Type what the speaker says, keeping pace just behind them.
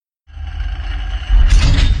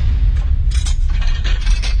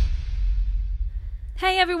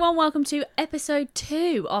everyone, welcome to episode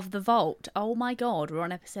 2 of The Vault. Oh my god, we're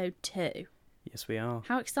on episode 2. Yes, we are.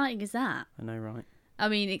 How exciting is that? I know, right? I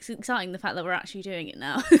mean, it's exciting the fact that we're actually doing it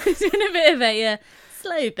now. It's been a bit of a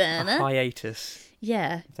slow burner. A hiatus.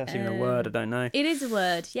 Yeah. If that's even a word, I don't know. It is a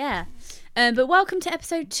word, yeah. But welcome to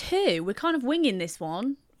episode 2. We're kind of winging this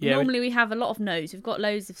one. Yeah, Normally we have a lot of notes. We've got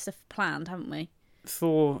loads of stuff planned, haven't we?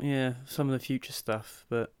 Thought, some of the future stuff,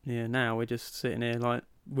 but now we're just sitting here like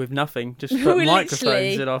with nothing, just put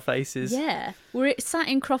microphones in our faces. Yeah, we're sat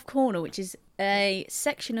in Croft Corner, which is a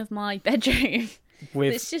section of my bedroom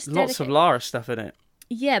with just lots of Lara stuff in it.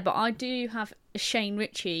 Yeah, but I do have a Shane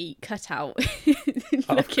Ritchie cutout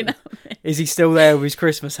looking at me. Is he still there with his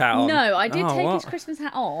Christmas hat on? No, I did take his Christmas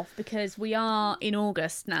hat off because we are in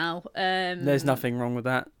August now. There's nothing wrong with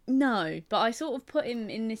that. No, but I sort of put him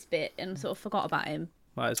in this bit and sort of forgot about him.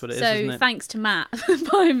 Well, that's what it is, isn't it? So thanks to Matt for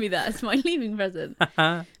buying me that as my leaving present.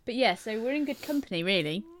 But yeah, so we're in good company,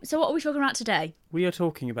 really. So what are we talking about today? We are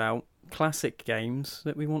talking about classic games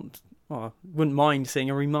that we wouldn't mind seeing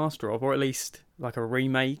a remaster of, or at least like a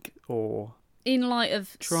remake, or... In light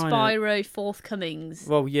of Spyro forthcomings.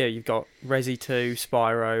 Well, yeah, you've got Resi 2,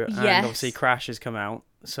 Spyro, and obviously Crash has come out.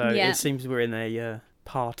 So it seems we're in a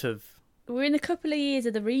part of... We're in a couple of years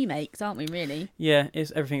of the remakes, aren't we, really? Yeah,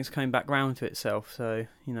 everything's coming back round to itself. So,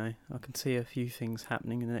 I can see a few things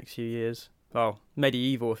happening in the next few years. Well,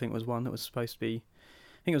 Medieval, I think, was one that was supposed to be...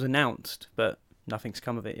 I think it was announced, but nothing's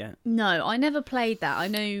come of it yet. No, I never played that. I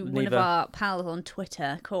know one of our pals on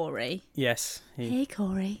Twitter, Corey. Yes. Hey,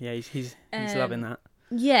 Corey. Yeah, he's loving that.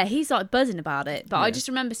 Yeah, he's like buzzing about it. But I just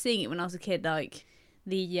remember seeing it when I was a kid, like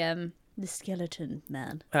the skeleton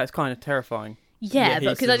man. It's kind of terrifying. Yeah,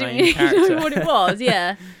 but because I didn't really know what it was,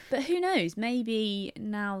 yeah. But who knows? Maybe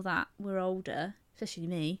now that we're older, especially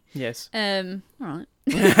me. Yes. All right.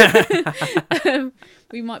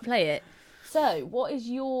 We might play it. So, what is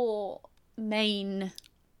your main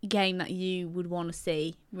game that you would want to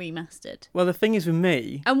see remastered? Well, the thing is with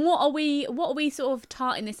me... And what are we sort of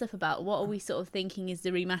tarting this up about? What are we sort of thinking is the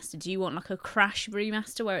remaster? Do you want like a Crash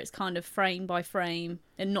remaster where it's kind of frame by frame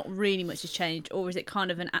and not really much has changed? Or is it kind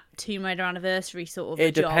of an Tomb Raider anniversary sort of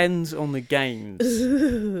It depends on the games.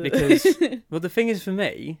 Because, well, the thing is for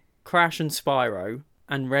me, Crash and Spyro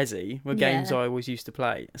and Resi were games I always used to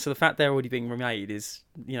play. So the fact they're already being remade is,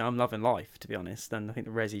 I'm loving life, to be honest. And I think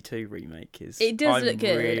the Resi 2 remake is... It does look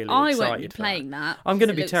good. Really I won't be playing that. I'm going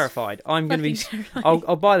to be terrified. I'm going to be...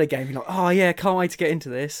 I'll buy the game and be like, oh yeah, can't wait to get into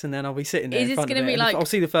this. And then I'll be sitting there in front of it. I'll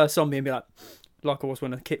see the first zombie and be like I was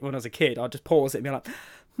when I was a kid, I'll just pause it and be like,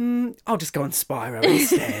 I'll just go on Spyro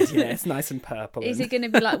instead. Yeah, it's nice and purple. Is it going to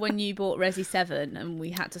be like when you bought Resi 7 and we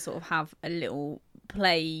had to sort of have a little...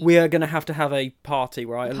 play. We are going to have a party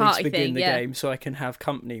where I at least begin the game so I can have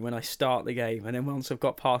company when I start the game, and then once I've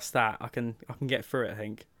got past that I can get through it, I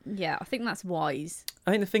think. Yeah, I think that's wise.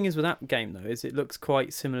 I think the thing is with that game though is it looks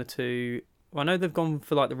quite similar to... Well, I know they've gone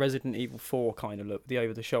for like the Resident Evil 4 kind of look, the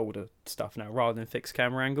over the shoulder stuff now rather than fixed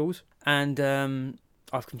camera angles, and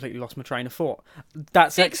I've completely lost my train of thought.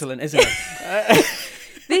 That's excellent, isn't it?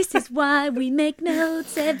 This is why we make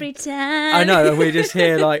notes every time. I know, we're just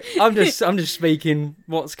here like I'm just speaking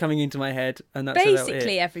what's coming into my head, and that's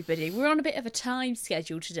basically everybody. We're on a bit of a time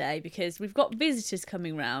schedule today because we've got visitors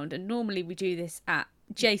coming round, and normally we do this at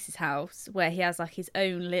Jace's house where he has like his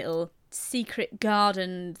own little secret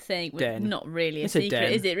garden thing. Den. Not really a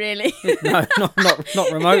secret, is it really? No,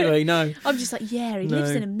 not remotely. No. I'm just like, he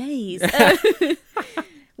lives in a maze.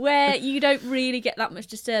 Where you don't really get that much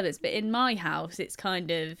disturbance. But in my house, it's kind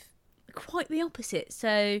of quite the opposite.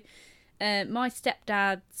 So my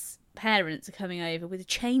stepdad's parents are coming over with a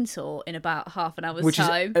chainsaw in about half an hour's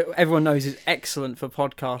time. Which everyone knows is excellent for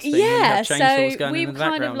podcasting. Yeah, so we were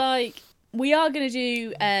kind of like, we are going to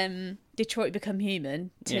do Detroit Become Human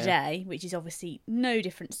today, which is obviously no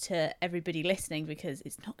difference to everybody listening because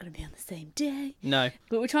it's not going to be on the same day. No.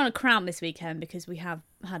 But we're trying to cram this weekend because we have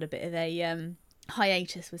had a bit of a...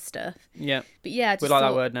 hiatus with stuff. Yeah. But yeah, we like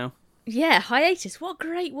that word now. Yeah, hiatus. What a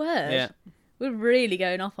great word. Yeah. We're really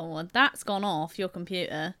going off on one. That's gone off your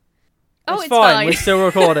computer. It's fine. We're still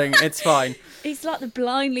recording. It's fine. It's like the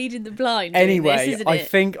blind leading the blind. Anyway, isn't I it?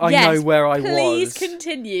 think I know where I was. Please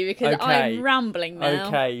continue because I'm rambling now.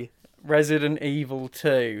 Okay. Resident Evil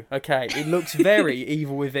 2. Okay. It looks very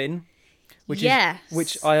Evil Within. Which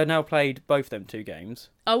I have now played both them two games.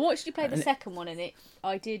 I watched you play the second one, and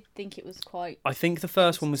I did think it was quite... I think the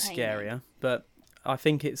first one was scarier, but I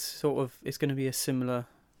think it's going to be a similar...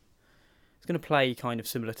 It's going to play kind of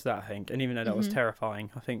similar to that, I think. And even though that was terrifying,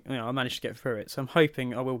 I think I managed to get through it. So I'm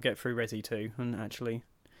hoping I will get through Resi 2, and actually...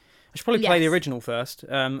 I should probably play the original first,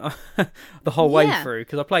 the whole way through,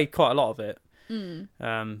 because I played quite a lot of it.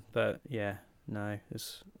 But yeah, no,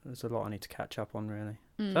 there's a lot I need to catch up on, really.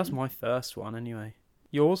 So that's my first one, anyway.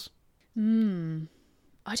 Yours?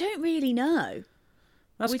 I don't really know.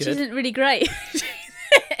 That's which good. Isn't really great.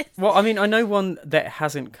 Well, I mean, I know one that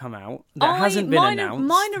hasn't come out, that hasn't been announced.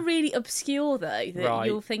 Mine are really obscure, though, that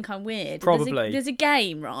you'll think I'm weird. Probably. There's a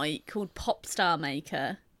game, right, called Pop Star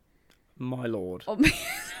Maker. My lord.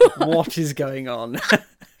 What is going on?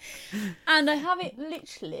 And I have it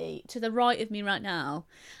literally to the right of me right now.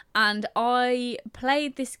 And I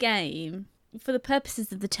played this game for the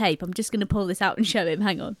purposes of the tape. I'm just going to pull this out and show him.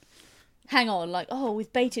 Hang on, like,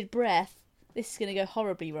 with bated breath. This is going to go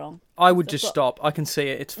horribly wrong. I would just stop. I can see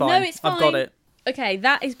it. It's fine. No, it's fine. I've got it. Okay,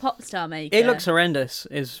 that is Pop Star Maker. It looks horrendous,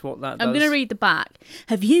 is what that does. I'm going to read the back.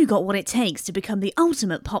 Have you got what it takes to become the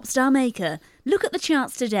ultimate Pop Star Maker? Look at the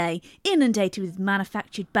charts today. Inundated with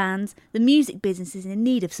manufactured bands, the music business is in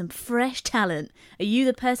need of some fresh talent. Are you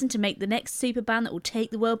the person to make the next super band that will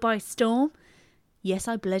take the world by storm? Yes,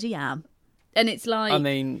 I bloody am. And it's like... I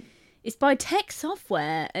mean... It's by Tech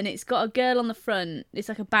Software, and it's got a girl on the front. It's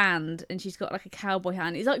like a band, and she's got like a cowboy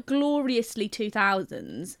hat. It's like gloriously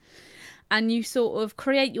 2000s. And you sort of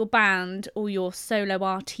create your band or your solo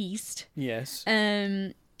artiste. Yes.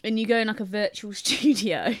 And you go in like a virtual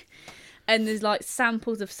studio, and there's like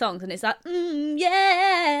samples of songs, and it's like,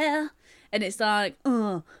 yeah. And it's like,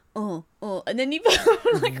 and then you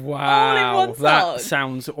put like all in one song. That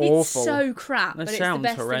sounds awful. It's so crap, but it's the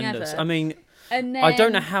best horrendous. thing ever. I mean... And then, I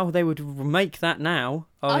don't know how they would make that now.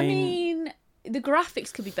 I mean, the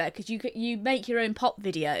graphics could be better because you make your own pop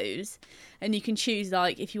videos, and you can choose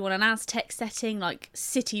like if you want an Aztec setting, like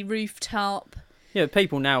city rooftop. Yeah,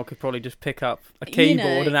 people now could probably just pick up a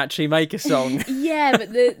keyboard and actually make a song. Yeah,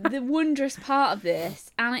 but the wondrous part of this,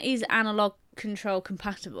 and it is analog control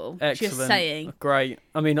compatible. Excellent. Just saying. Great.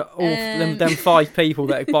 I mean, all them 5 people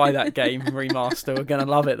that buy that game remaster are going to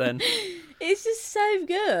love it then. It's just so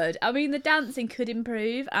good. I mean, the dancing could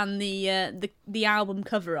improve, and the album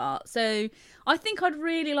cover art. So I think I'd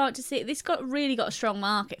really like to see it. This really got a strong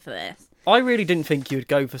market for this. I really didn't think you'd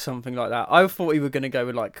go for something like that. I thought you were going to go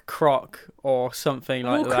with like Croc or something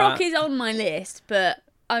like that. Well, Croc is on my list, but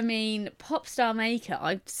I mean, Pop Star Maker,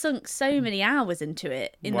 I've sunk so many hours into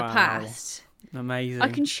it in the past. Amazing. I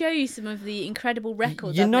can show you some of the incredible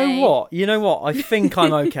records. You know what? I think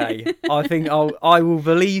I'm okay. I think I will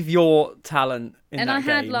believe your talent in that game. And I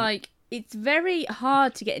had like, it's very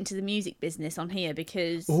hard to get into the music business on here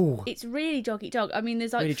because it's really dog eat dog. I mean,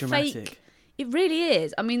 there's like really fake. Dramatic. It really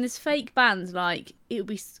is. I mean, there's fake bands like it would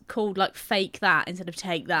be called like Fake That instead of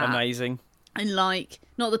Take That. Amazing. And like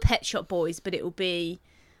not the Pet Shop Boys, but it will be,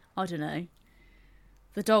 I don't know,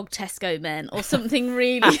 the Dog Tesco Men or something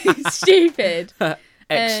really stupid.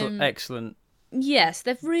 Excellent. Yes,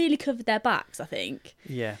 they've really covered their backs, I think.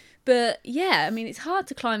 Yeah. But yeah, I mean, it's hard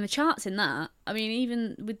to climb the charts in that. I mean,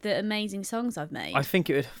 even with the amazing songs I've made. I think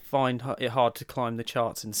it would find it hard to climb the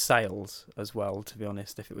charts in sales as well, to be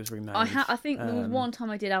honest, if it was remade. I think there was one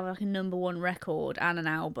time I did have like a #1 record and an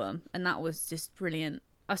album, and that was just brilliant.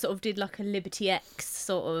 I sort of did like a Liberty X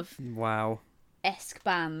sort of esque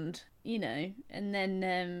band, you know, and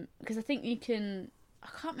then because I think you can. I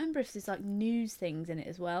can't remember if there's like news things in it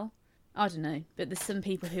as well. I don't know, but there's some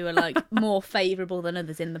people who are like more favourable than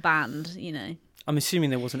others in the band, you know. I'm assuming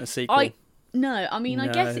there wasn't a sequel. I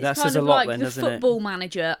guess it's kind of like the football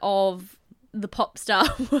manager of the pop star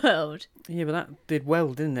world. Yeah, but that did well,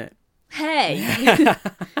 didn't it? Hey,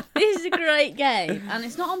 this is a great game, and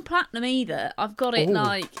it's not on platinum either. I've got it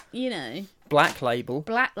Black label.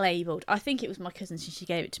 Black labelled. I think it was my cousin, she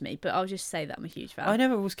gave it to me, but I'll just say that I'm a huge fan. I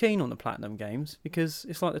never was keen on the platinum games because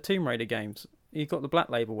it's like the Tomb Raider games. You got the black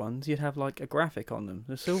label ones, you'd have like a graphic on them.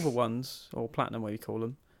 The silver ones, or platinum, what you call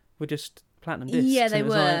them, were just platinum discs. Yeah, they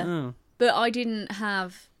were. But I didn't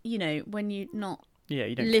have, when you're not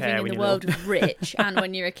you don't living care in when the you're world of rich and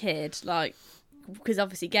when you're a kid, like, because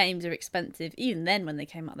obviously games are expensive. Even then, when they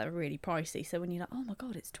came out, they were really pricey. So when you're like, oh my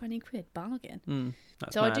God, it's 20 quid, bargain.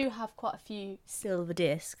 So mad. I do have quite a few silver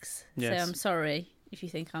discs. Yes. So I'm sorry if you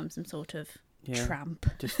think I'm some sort of tramp.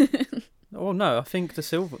 Oh no, I think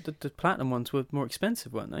the platinum ones were more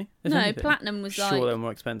expensive, weren't they? Platinum was sure they were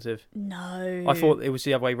more expensive. No, I thought it was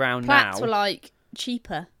the other way round. Plats were like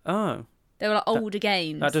cheaper. Oh, they were like older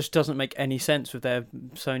games. That just doesn't make any sense with their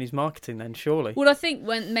Sony's marketing, then surely. Well, I think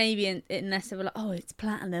unless they were like, oh, it's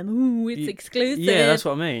platinum, ooh, it's exclusive. Yeah, that's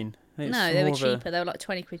what I mean. No, they were cheaper. They were like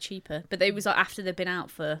 20 quid cheaper, but they was like after they'd been out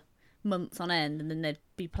for months on end, and then they'd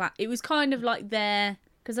be It was kind of like their.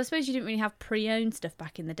 Because I suppose you didn't really have pre-owned stuff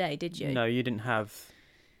back in the day, did you? No, you didn't have.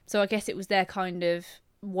 So I guess it was their kind of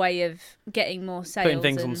way of getting more sales. Putting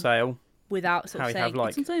things on sale. without sort how of you saying, have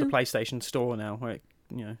like it's on the sale. PlayStation Store now, where it,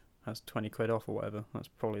 has 20 quid off or whatever. That's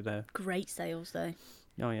probably there. Great sales though.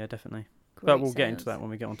 Oh yeah, definitely. Great but we'll sales. get into that when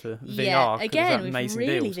we get onto VR. Yeah, again, we've amazing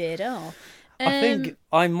really deals. veered off. I think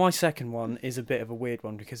my second one is a bit of a weird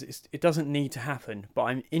one because it doesn't need to happen, but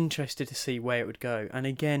I'm interested to see where it would go. And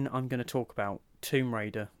again, I'm going to talk about Tomb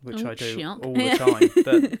Raider, which I do all the time.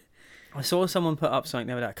 But I saw someone put up something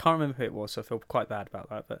the other day. I can't remember who it was, so I feel quite bad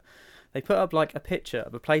about that. But they put up like a picture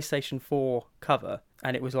of a PlayStation 4 cover,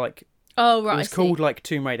 and it was like, oh right, it was called like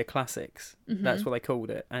Tomb Raider Classics. Mm-hmm. That's what they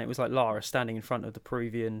called it, and it was like Lara standing in front of the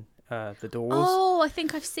Peruvian. The doors. Oh, I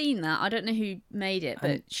think I've seen that. I don't know who made it,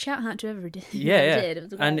 but shout out to whoever did. Yeah. It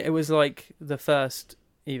was and it was like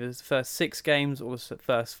either the first 6 games or the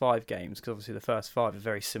first 5 games, because obviously the first 5 are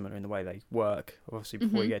very similar in the way they work. Obviously,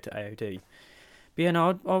 before you get to AOD. But yeah, no,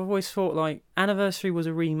 I've always thought like Anniversary was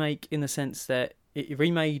a remake in the sense that it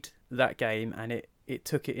remade that game and it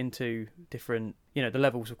took it into different. The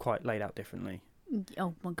levels were quite laid out differently.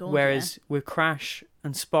 Oh my god! Whereas with Crash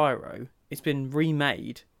and Spyro, it's been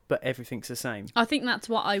remade. But everything's the same. I think that's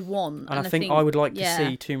what I want. And I think I would like to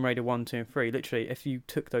see Tomb Raider 1, 2 and 3. Literally, if you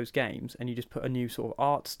took those games and you just put a new sort of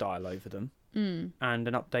art style over them and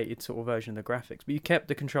an updated sort of version of the graphics. But you kept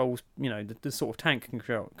the controls, the sort of tank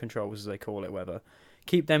controls as they call it, whatever.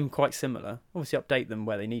 Keep them quite similar. Obviously update them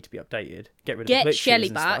where they need to be updated. Get rid of the glitches Shelley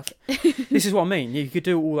and back. Stuff. This is what I mean. You could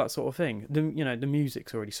do all that sort of thing. The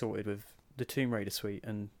music's already sorted with the Tomb Raider suite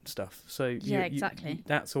and stuff, so exactly.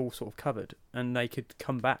 That's all sort of covered, and they could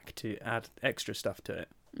come back to add extra stuff to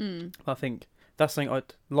it. I think that's something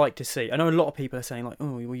I'd like to see. I know a lot of people are saying like,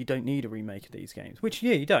 oh well, you don't need a remake of these games, which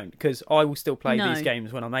you don't, because I will still play these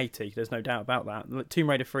games when I'm 80. There's no doubt about that. Tomb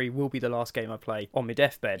Raider 3 will be the last game I play on my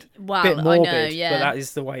deathbed. Wow, bit morbid, I know, yeah. but that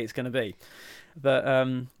is the way it's going to be. But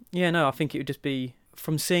I think it would just be,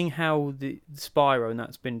 from seeing how the Spyro and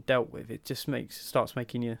that's been dealt with, it just starts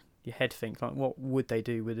making your head think like, what would they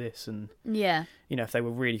do with this? And if they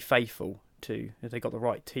were really faithful to, if they got the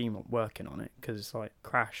right team working on it, because it's like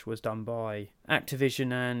Crash was done by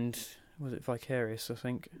Activision and was it Vicarious, I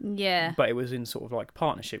think? Yeah. But it was in sort of like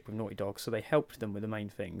partnership with Naughty Dog, so they helped them with the main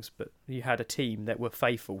things, but you had a team that were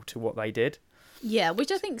faithful to what they did. Yeah,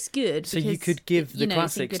 which I think's good. So you could give the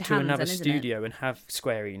classics to another then, studio and have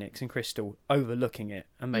Square Enix and Crystal overlooking it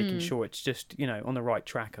and making sure it's just, on the right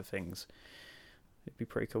track of things. It'd be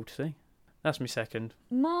pretty cool to see. That's my second.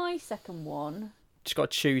 My second one. Just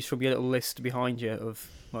got to choose from your little list behind you of,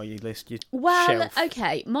 your shelf.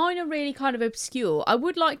 Okay, mine are really kind of obscure. I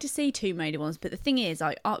would like to see Tomb Raider ones, but the thing is,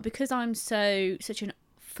 because I'm such an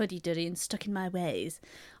fuddy-duddy and stuck in my ways,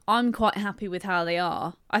 I'm quite happy with how they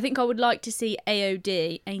are. I think I would like to see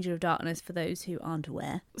AOD, Angel of Darkness, for those who aren't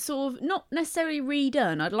aware, sort of not necessarily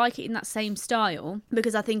redone. I'd like it in that same style,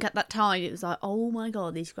 because I think at that time it was like, oh my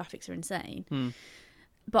god, these graphics are insane.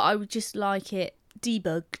 But I would just like it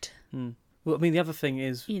debugged. Well, I mean, the other thing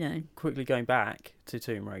is, quickly going back to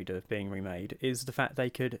Tomb Raider being remade, is the fact they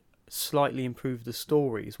could slightly improve the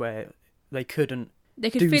stories where they couldn't. They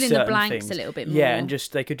could fill in the blanks a little bit more. Yeah, and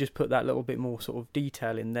they could just put that little bit more sort of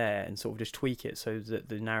detail in there and sort of just tweak it so that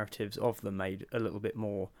the narratives of them made a little bit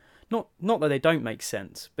more. Not that they don't make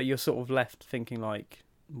sense, but you're sort of left thinking like,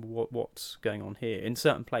 what's going on here? In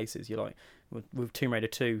certain places, you're like, with Tomb Raider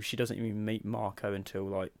 2, she doesn't even meet Marco until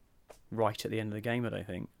like right at the end of the game, I don't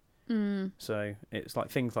think. So it's like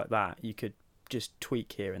things like that you could just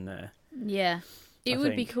tweak here and there. Yeah, it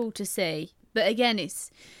would be cool to see, but again, it's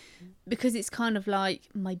because it's kind of like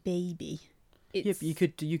my baby. Yeah,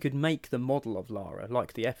 but you could make the model of Lara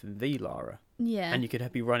like the FMV Lara. Yeah, and you could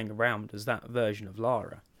be running around as that version of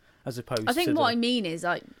Lara, as opposed. I think what I mean is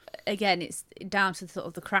like, again, it's down to sort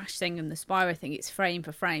of the Crash thing and the Spyro thing. It's frame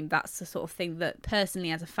for frame. That's the sort of thing that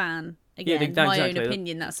personally, as a fan. Again, my own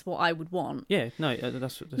opinion, that's what I would want. Yeah, no,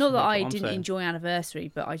 that's not that I didn't enjoy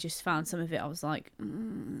Anniversary, but I just found some of it, I was like...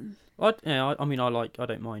 I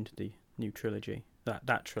don't mind the new trilogy.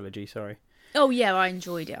 That trilogy, sorry. Oh, yeah, I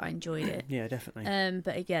enjoyed it. Yeah, definitely.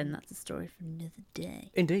 But again, that's a story for another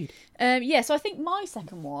day. Indeed. So I think my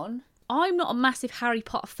second one, I'm not a massive Harry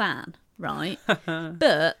Potter fan, right?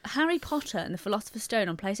 But Harry Potter and the Philosopher's Stone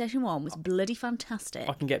on PlayStation 1 was bloody fantastic.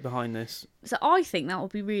 I can get behind this. So I think that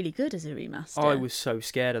would be really good as a remaster. I was so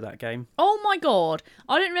scared of that game. Oh my god.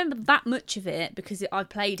 I don't remember that much of it because I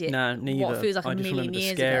played it neither. what feels like a million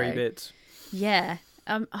years ago. I just remember the scary bits. Yeah.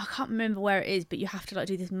 I can't remember where it is, but you have to like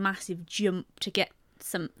do this massive jump to get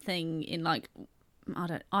something in like...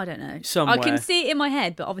 I don't know. Somewhere. I can see it in my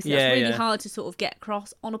head, but obviously that's really hard to sort of get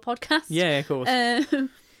across on a podcast. Yeah, of course.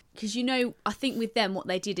 Because, I think with them, what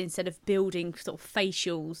they did instead of building sort of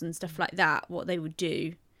facials and stuff like that, what they would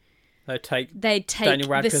do... They'd take the Daniel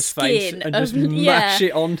Radcliffe's face skin and just mash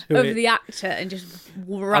it onto of it. the actor and just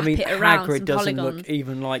wrap it around Hagrid some doesn't polygons. look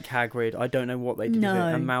even like Hagrid. I don't know what they did with it.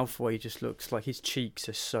 And Malfoy just looks like his cheeks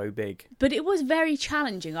are so big. But it was very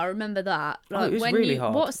challenging. I remember that. Like, it was really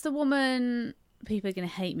hard. What's the woman? People are going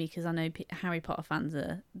to hate me because I know Harry Potter fans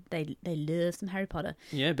they love some Harry Potter.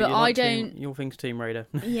 Yeah, but I don't. Your thing's Tomb Raider.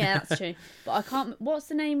 Yeah, that's true. But I can't. What's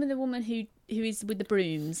the name of the woman who is with the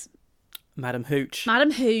brooms? Madam Hooch. Madam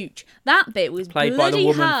Hooch. That bit was played by the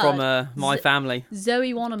woman hard. from My Family.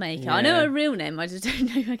 Zoe Wanamaker. Yeah. I know her real name. I just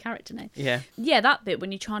don't know her character name. Yeah. Yeah, that bit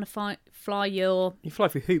when you're trying to fly your. You fly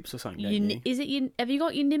through hoops or something. Don't you? Is it? Have you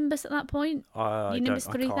got your Nimbus at that point? Your Nimbus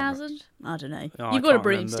 3000. I don't know. Oh, You've got a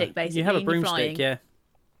broomstick basically. You have a broomstick, yeah.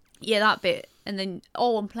 Yeah, that bit, and then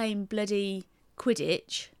I'm playing bloody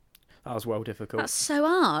Quidditch. That was well difficult. That's so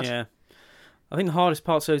hard. Yeah. I think the hardest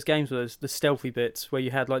parts of those games was the stealthy bits where you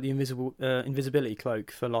had like the invisibility cloak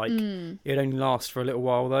for like it'd only last for a little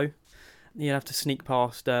while though. You'd have to sneak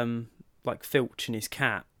past like Filch and his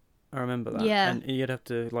cat. I remember that. Yeah. And you'd have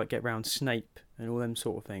to like get round Snape and all them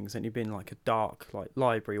sort of things. And you'd be in like a dark like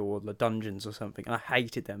library or the dungeons or something. And I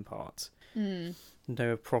hated them parts. And they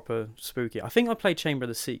were proper spooky. I think I played Chamber of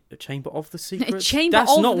the Secrets.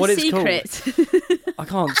 That's not what it's called. I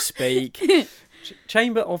can't speak.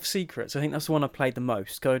 Chamber of Secrets. I think that's the one I played the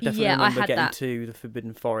most. Because I definitely remember getting to the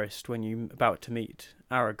Forbidden Forest when you're about to meet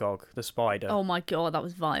Aragog, the spider. Oh my god, that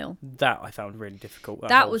was vile. That I found really difficult.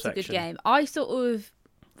 That was a good game.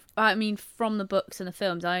 From the books and the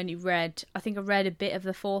films, I think I read a bit of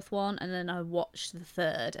the fourth one, and then I watched the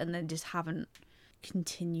third, and then just haven't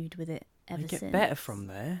continued with it ever since. Get better from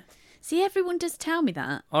there. See, everyone does tell me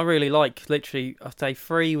that. I really like, literally, I'd say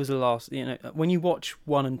 3 was the last, when you watch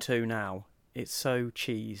 1 and 2 now, it's so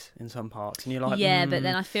cheese in some parts, and you're like, yeah, but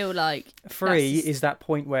then I feel like 3 is that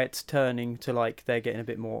point where it's turning to like they're getting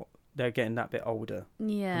that bit older.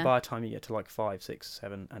 Yeah. And by the time you get to like 5, 6,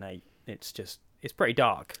 7, and 8, it's pretty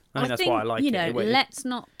dark. I think that's why I like it. Let's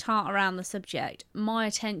not tart around the subject. My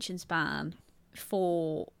attention span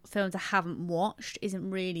for films I haven't watched isn't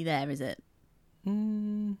really there, is it?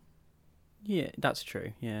 Yeah, that's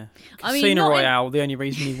true. Yeah. I mean, Casino Royale. The only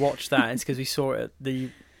reason we watched that is because we saw it at the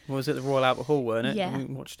Royal Albert Hall, weren't it? Yeah. And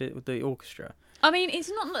we watched it with the orchestra. I mean, it's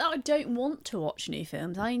not that I don't want to watch new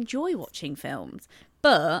films. I enjoy watching films,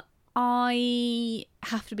 but I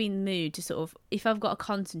have to be in the mood to sort of, if I've got to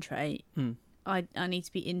concentrate, I need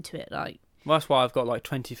to be into it. Like, well, that's why I've got like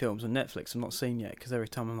 20 films on Netflix I've not seen yet, because every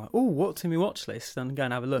time I'm like, oh, what's in my watch list? And go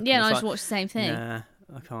and have a look. Yeah, and I just watch the same thing. Nah,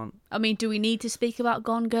 I can't. I mean, do we need to speak about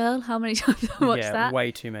Gone Girl? How many times have I watched that? Yeah,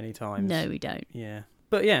 way too many times. No, we don't. Yeah.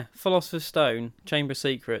 But yeah, Philosopher's Stone, Chamber of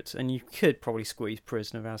Secrets, and you could probably squeeze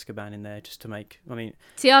Prisoner of Azkaban in there just to make,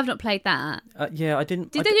 See, I've not played that. Yeah, I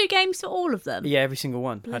didn't... Did they do games for all of them? Yeah, every single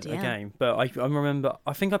one had a game. But I remember,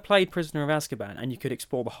 I think I played Prisoner of Azkaban, and you could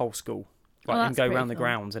explore the whole school. And go around the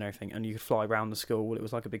grounds and everything, and you could fly around the school. It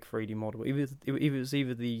was like a big 3D model. It was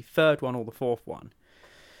either the third one or the fourth one.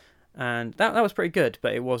 And that was pretty good,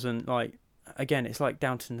 but it wasn't like... Again, it's like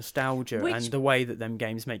down to nostalgia and the way that them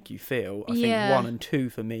games make you feel. I think 1 and 2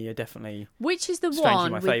 for me are definitely. Which is the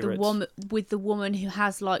one with the woman who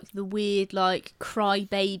has like the weird like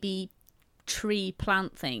crybaby tree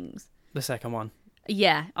plant things? The second one.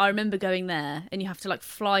 Yeah, I remember going there, and you have to like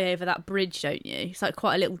fly over that bridge, don't you? It's like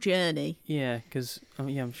quite a little journey. Yeah, because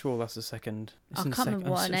I'm sure that's the second. I can't remember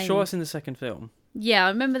what her name. I'm sure it's in the second film. Yeah, I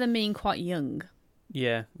remember them being quite young.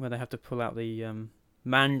 Yeah, where they have to pull out the.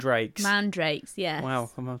 Mandrakes, yes. Wow.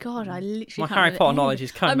 God, I literally my can't Harry Potter knowledge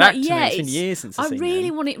is coming back to me. It's been years since I've seen it. I really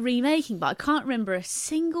want it remaking, but I can't remember a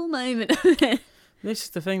single moment of it. This is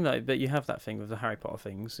the thing, though, but you have that thing with the Harry Potter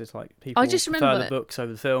things. It's like people prefer the books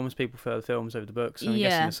over the films, people prefer the films over the books, and I'm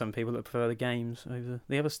guessing there's some people that prefer the games over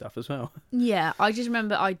the other stuff as well. Yeah, I just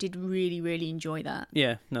remember I did really, really enjoy that.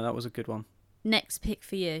 Yeah, no, that was a good one. Next pick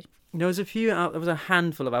for you. There was a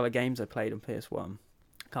handful of other games I played on PS1.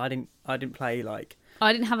 I didn't play like...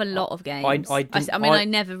 I didn't have a lot of games. I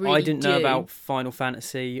never really I didn't know about Final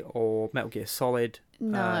Fantasy or Metal Gear Solid.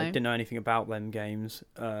 No. Didn't know anything about them games.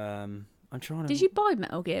 I'm trying to... Did you buy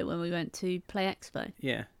Metal Gear when we went to Play Expo?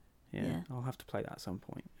 Yeah. I'll have to play that at some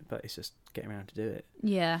point, but it's just getting around to do it.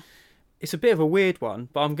 Yeah. It's a bit of a weird one,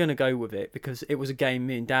 but I'm going to go with it because it was a game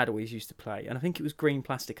me and Dad always used to play, and I think it was Green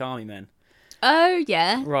Plastic Army Men. Oh,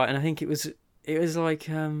 yeah. Right, and I think it was like...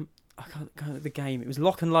 I can't go the game. It was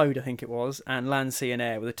Lock and Load, I think it was, and Land, Sea and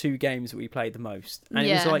Air were the two games that we played the most. And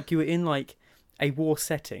it was like you were in like a war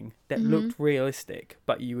setting that looked realistic,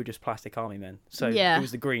 but you were just plastic army men. So it was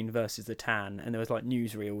the green versus the tan, and there was like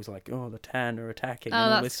newsreels like, oh, the tan are attacking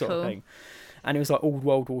and all this sort of thing. And it was like old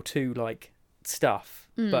World War II like stuff.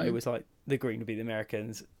 but it was like the green would be the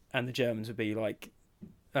Americans and the Germans would be like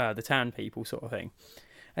the tan people sort of thing.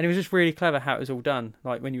 And it was just really clever how it was all done.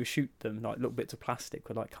 Like when you would shoot them, like little bits of plastic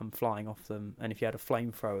would like come flying off them, and if you had a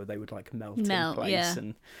flamethrower, they would like melt in place. Yeah.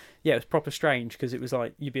 And yeah, it was proper strange because it was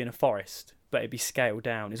like you'd be in a forest, but it'd be scaled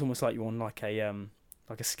down. It's almost like you're on like a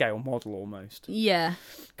scale model almost. Yeah.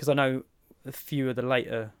 Because I know a few of the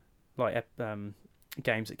later like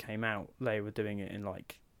games that came out, they were doing it in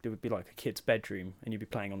like it would be like a kid's bedroom, and you'd be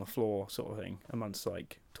playing on the floor sort of thing amongst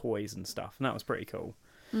like toys and stuff, and that was pretty cool.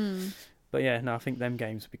 But yeah, no, I think them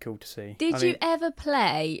games would be cool to see. Did you ever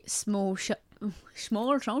play Small Soldiers?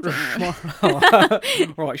 Right,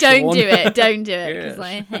 don't do it, because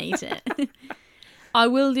I hate it. I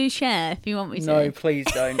will do share if you want me to. No, please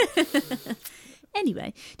don't.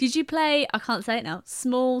 Anyway, did you play, I can't say it now,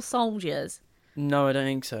 Small Soldiers? No, I don't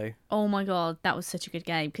think so. Oh my god, that was such a good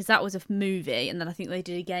game, because that was a movie, and then I think they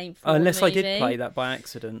did a game for Unless I did play that by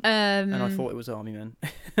accident, and I thought it was Army Men.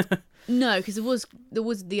 No, because there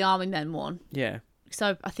was the Army Men one. Yeah.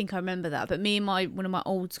 So I think I remember that. But me and one of my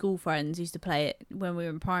old school friends used to play it when we were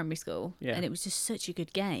in primary school. Yeah. And it was just such a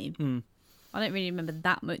good game. I don't really remember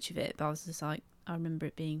that much of it, but I was just like, I remember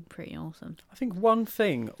it being pretty awesome. I think one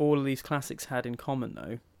thing all of these classics had in common,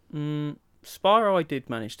 though, Spyro I did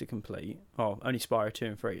manage to complete. Oh, only Spyro 2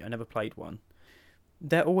 and 3. I never played one.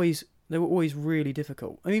 They were always really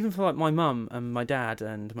difficult. And even for like my mum and my dad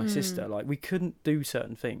and my sister, like we couldn't do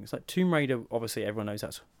certain things. Like Tomb Raider, obviously everyone knows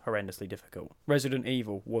that's horrendously difficult. Resident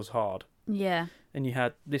Evil was hard. Yeah. And you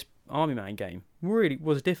had this Army Man game, really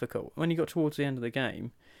was difficult. When you got towards the end of the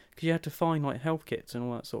game, because you had to find like health kits and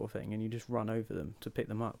all that sort of thing, and you just run over them to pick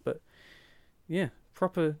them up. But yeah,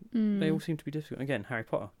 they all seem to be difficult. Again, Harry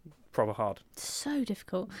Potter, proper hard. So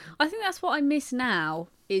difficult. I think that's what I miss now,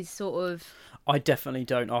 is sort of... I definitely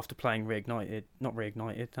don't after playing not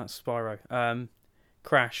Reignited, that's Spyro.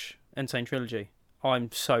 Crash, Insane Trilogy.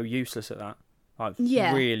 I'm so useless at that. I'm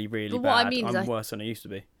really, really bad. What I mean I'm worse than I used to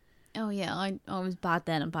be. Oh yeah, I was bad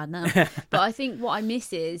then, I'm bad now. But I think what I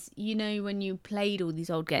miss is, you know, when you played all these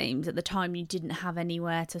old games, at the time you didn't have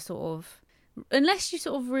anywhere to sort of... Unless you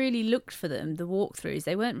sort of really looked for them, the walkthroughs,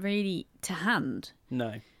 they weren't really to hand.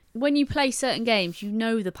 No. When you play certain games, you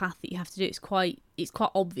know the path that you have to do. It's quite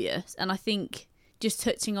obvious. And I think just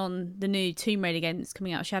touching on the new Tomb Raider game that's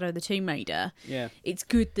coming out, Shadow of the Tomb Raider, it's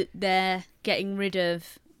good that they're getting rid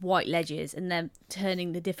of white ledges and they're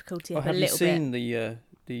turning the difficulty up a little bit. Have you seen the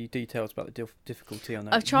details about the difficulty on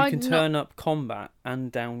that? You can turn up combat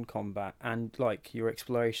and down combat and like your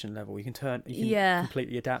exploration level. You can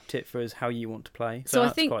completely adapt it for how you want to play. So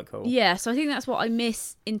that's quite cool. Yeah, so I think that's what I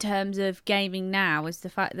miss in terms of gaming now, is the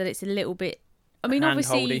fact that it's a little bit... I mean,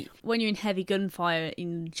 obviously, when you're in heavy gunfire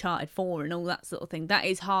in Uncharted 4 and all that sort of thing, that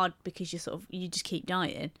is hard because you just keep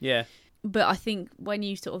dying. Yeah. But I think when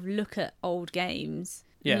you sort of look at old games...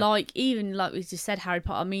 Yeah. Like we just said, Harry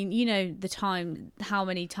Potter. I mean, you know how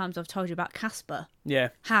many times I've told you about Casper. Yeah.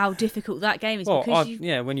 How difficult that game is. Well,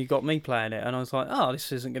 when you got me playing it, and I was like, oh,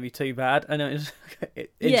 this isn't going to be too bad, and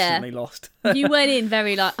it instantly lost. You went in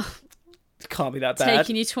very like, it can't be that bad.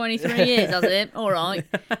 Taking you 23 years, has it? All right.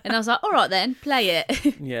 And I was like, all right then, play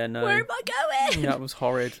it. Yeah, no. Where am I going? Yeah, it was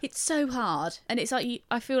horrid. It's so hard, and it's like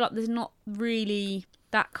I feel like there's not really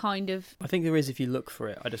that kind of... I think there is if you look for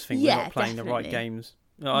it. I just think we're not playing the right games.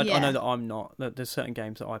 No, I know that I'm not. There's certain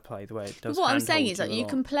games that I play the way it does. But what I'm saying is, like, you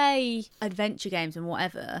can play adventure games and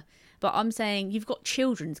whatever, but I'm saying you've got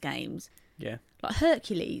children's games. Yeah. Like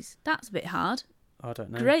Hercules, that's a bit hard. I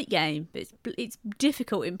don't know. Great game, but it's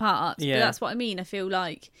difficult in parts. Yeah. But that's what I mean. I feel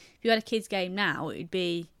like if you had a kids game now, it would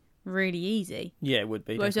be really easy. Yeah, it would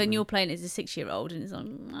be. Whereas when you're playing it as a 6-year-old and it's like,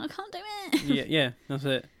 I can't do it. Yeah, that's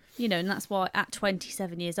it. You know, and that's why at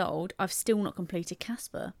 27 years old, I've still not completed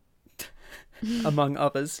Casper. Among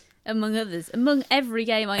others. Among every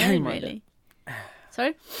game I own, really.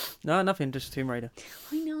 Sorry? No, nothing, just Tomb Raider.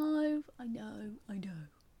 I know.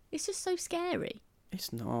 It's just so scary.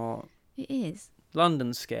 It's not. It is.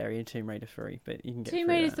 London's scary in Tomb Raider 3, but you can get Tomb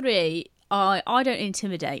Raider 3, I don't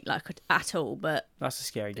intimidate at all, but... That's a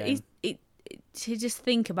scary game. To just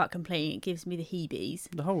think about completing it gives me the heebies.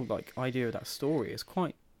 The whole idea of that story is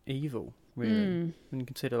quite evil, really. When you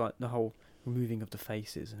consider the whole removing of the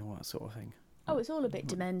faces and all that sort of thing. Oh, it's all a bit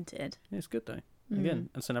demented. Yeah, it's good though. Again,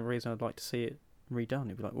 that's another reason I'd like to see it redone.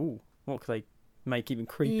 It'd be like, ooh, what could they make even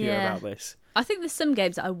creepier about this? I think there's some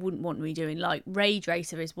games that I wouldn't want redoing. Like Rage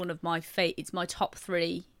Racer is one of my it's my top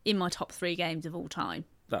 3 games of all time.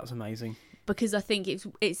 That's amazing. Because I think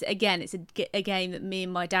it's a game that me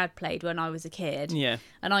and my dad played when I was a kid. Yeah.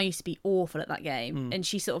 And I used to be awful at that game. And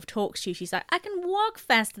she sort of talks to you. She's like, I can walk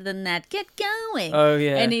faster than that. Get going. Oh,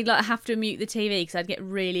 yeah. And he'd like have to mute the TV because I'd get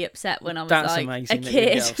really upset when I was That's like amazing a that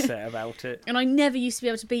kid. You get upset about it. And I never used to be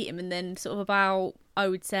able to beat him. And then sort of about, I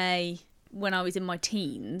would say, when I was in my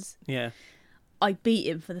teens, I beat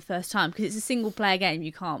him for the first time because it's a single player game.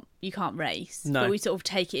 You can't race. No. But we sort of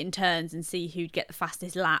take it in turns and see who'd get the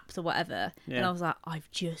fastest laps or whatever. Yeah. And I was like, I've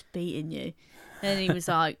just beaten you. And he was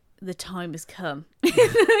like, the time has come.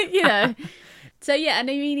 You know. So yeah, and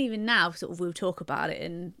I mean even now sort of we'll talk about it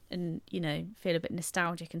and you know, feel a bit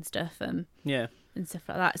nostalgic and stuff. And stuff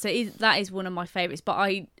like that. So that is one of my favourites. But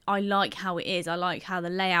I like how it is. I like how the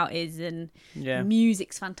layout is, and the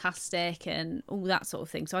music's fantastic and all that sort of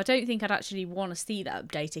thing. So I don't think I'd actually want to see that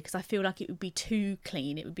updated because I feel like it would be too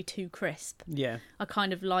clean. It would be too crisp. Yeah. I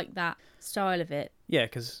kind of like that style of it. Yeah,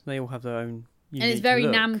 because they all have their own unique and it's very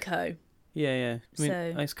look. Namco. Yeah. I mean,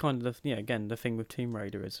 it's kind of again the thing with Tomb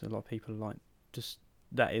Raider is a lot of people like just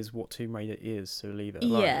that is what Tomb Raider is. So leave it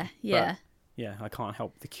alone. Yeah. I can't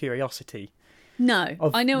help the curiosity. No,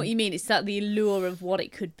 I know what you mean. It's that the allure of what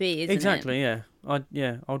it could be, isn't exactly, it?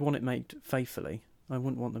 Exactly, I'd want it made faithfully. I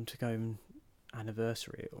wouldn't want them to go and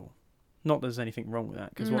anniversary it all. Not that there's anything wrong with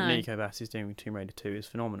that, because what Nico Bass is doing with Tomb Raider 2 is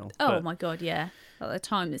phenomenal. Oh my god, yeah. Like the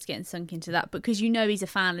time that's getting sunk into that, because you know he's a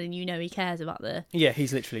fan and you know he cares about the... Yeah,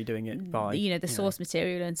 he's literally doing it by... the source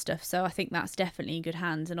material and stuff, so I think that's definitely in good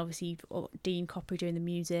hands. And obviously Dean Coppry doing the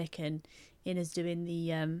music and... Ina's doing the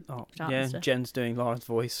Jen's doing Lara's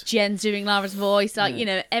voice. Like you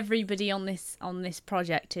know, everybody on this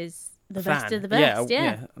project is the best of the best.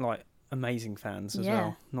 Yeah, like amazing fans as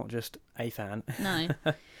well, not just a fan. No.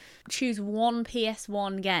 Choose one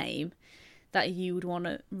PS1 game that you would want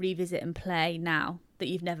to revisit and play now that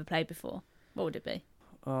you've never played before. What would it be?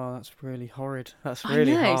 Oh, that's really horrid. That's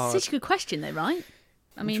really hard. It's such a good question though, right?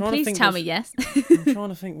 I mean, please tell me yes. I'm trying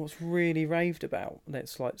to think what's really raved about.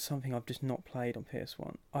 That's like something I've just not played on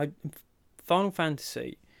PS1. Final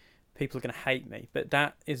Fantasy, people are going to hate me, but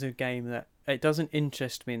that is a game that it doesn't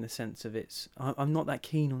interest me in the sense of I'm not that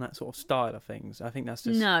keen on that sort of style of things. I think that's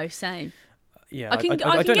just... No, same. Yeah, I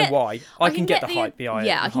don't know why. I can get the hype behind it.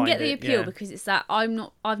 Yeah, I can get the appeal because it's that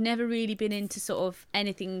I've never really been into sort of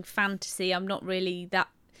anything fantasy. I'm not really that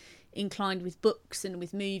inclined with books and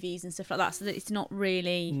with movies and stuff like that, so that it's not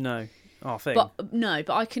really thing. But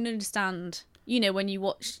I can understand, you know, when we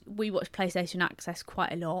watch PlayStation Access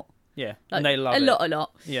quite a lot. Yeah, like, and they love it. A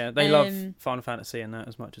lot. Yeah, they love Final Fantasy and that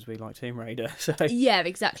as much as we like Tomb Raider. So yeah,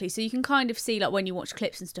 exactly. So you can kind of see, like, when you watch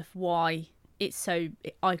clips and stuff, why it's so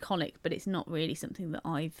iconic, but it's not really something that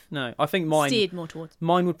I've I think mine steered more towards.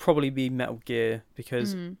 Mine would probably be Metal Gear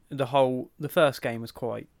because the first game was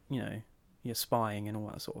quite, you know, you're spying and all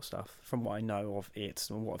that sort of stuff. From what I know of it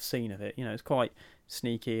and what I've seen of it, you know, it's quite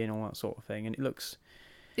sneaky and all that sort of thing, and it looks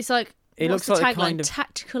like a kind of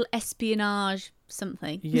tactical espionage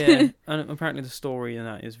something. Yeah, and apparently the story in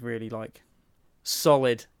that is really like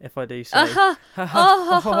solid, if I do say.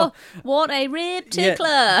 What a rib tickler!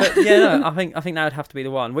 I think that would have to be the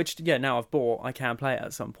one. Which now I've bought, I can play it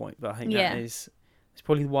at some point, but I think that is it's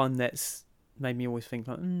probably the one that's made me always think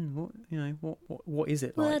like, what is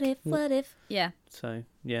it like? What if? Yeah. So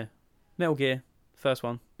yeah, Metal Gear, first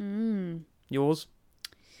one. Yours?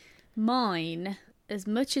 Mine. As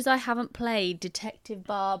much as I haven't played Detective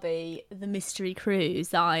Barbie: The Mystery Cruise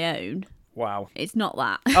that I own. Wow. It's not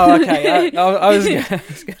that. Oh, okay. I was going to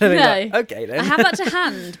think like, okay then. I have that to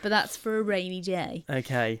hand, but that's for a rainy day.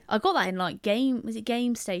 Okay. I got that in like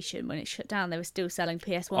Game Station when it shut down. They were still selling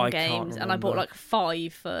PS1 games, and I bought like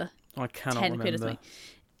 5 for 10 quid or something.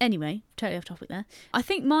 Anyway, totally off topic there. I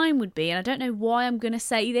think mine would be, and I don't know why I'm going to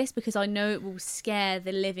say this because I know it will scare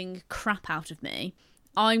the living crap out of me.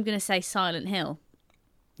 I'm going to say Silent Hill.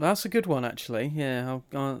 That's a good one, actually. Yeah,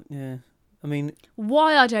 yeah. I mean,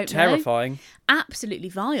 why I don't know. Terrifying. Absolutely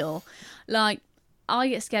vile. Like, I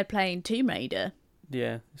get scared playing Tomb Raider.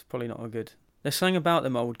 Yeah, it's probably not a good. There's something about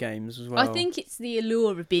them old games as well. I think it's the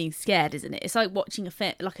allure of being scared, isn't it? It's like watching a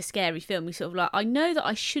scary film. You sort of like, I know that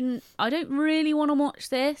I don't really want to watch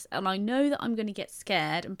this, and I know that I'm going to get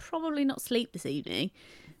scared and probably not sleep this evening,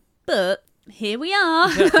 but here we are.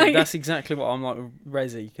 Exactly. That's exactly what I'm like with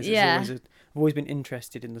Resi, because I've always been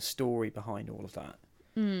interested in the story behind all of that.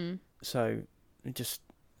 So it just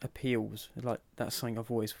appeals. Like, that's something I've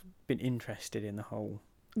always been interested in, the whole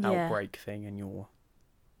outbreak thing, and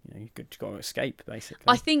you've got to escape, basically.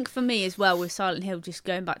 I think for me as well with Silent Hill, just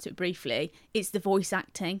going back to it briefly, it's the voice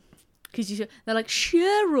acting. Because they're like,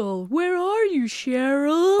 Cheryl, where are you,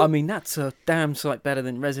 Cheryl? I mean, that's a damn sight better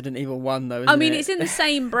than Resident Evil 1, though, isn't it? I mean, it's in the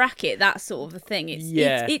same bracket, that sort of a thing.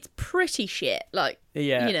 It's pretty shit. Like,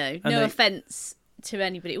 no offence to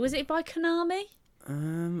anybody. Was it by Konami?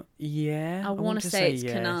 Yeah. I want to say it's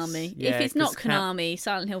yes. Konami. Yeah, if it's not Konami,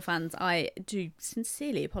 Silent Hill fans, I do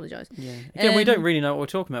sincerely apologise. Yeah. Again, we don't really know what we're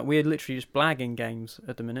talking about. We're literally just blagging games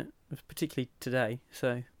at the minute, particularly today.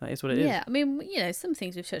 So that is what it is. Yeah, I mean, some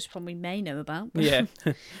things we've touched upon we may know about. Yeah.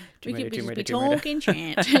 We could just be talking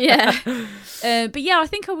shit. Yeah. But yeah, I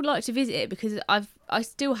think I would like to visit it because I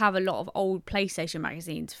still have a lot of old PlayStation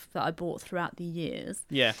magazines that I bought throughout the years.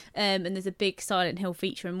 Yeah. And there's a big Silent Hill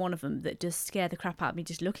feature in one of them that does scare the crap out of me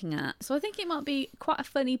just looking at. So I think it might be quite a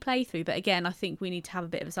funny playthrough. But again, I think we need to have a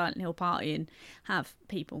bit of a Silent Hill party and have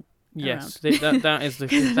people Yes, that is the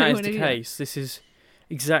case. This is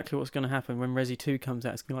exactly what's going to happen when Resi 2 comes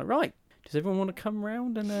out. It's going to be like, right, does everyone want to come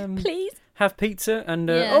round and please have pizza? And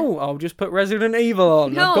I'll just put Resident Evil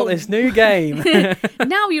on. No. I've got this new game.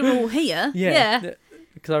 Now you're all here. Yeah.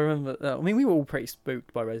 Because I remember, we were all pretty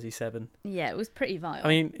spooked by Resi 7. Yeah, it was pretty vile. I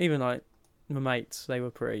mean, even like my mates, they're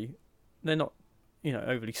not,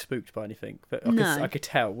 overly spooked by anything. But I could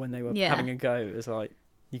tell when they were having a go, it was like,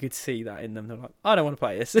 you could see that in them. They're like, I don't want to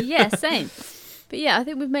play this. Yeah, same. But yeah, I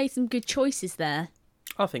think we've made some good choices there.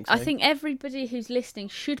 I think so. I think everybody who's listening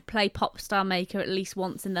should play Popstar Maker at least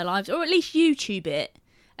once in their lives, or at least YouTube it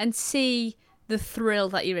and see the thrill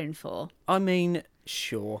that you're in for. I mean,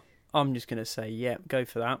 sure. I'm just going to say, yeah, go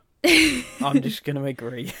for that. I'm just going to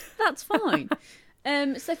agree. That's fine.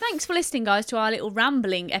 So thanks for listening, guys, to our little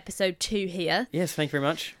rambling episode 2 here. Yes, thank you very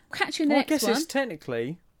much. Catch you in the next one. I guess it's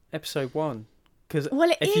technically episode 1. Because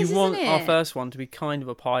if you want our first one to be kind of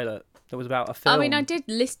a pilot that was about a film. I mean, I did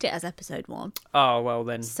list it as episode 1. Oh, well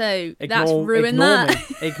then. So that's ruined that.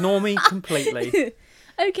 Ignore me completely.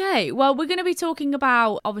 Okay, well, we're going to be talking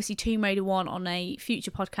about, obviously, Tomb Raider 1 on a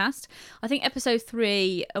future podcast. I think episode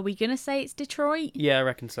 3, are we going to say it's Detroit? Yeah, I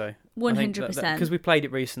reckon so. 100%. Because we played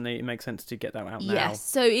it recently, it makes sense to get that out now. Yes,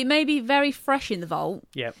 so it may be very fresh in the vault.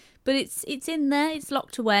 Yeah. But it's in there, it's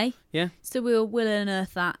locked away. Yeah. So we'll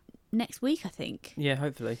unearth that next week, I think. Yeah,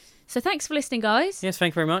 hopefully. So thanks for listening, guys. Yes,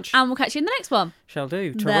 thank you very much. And we'll catch you in the next one. Shall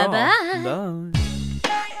do. Bye-bye. Bye.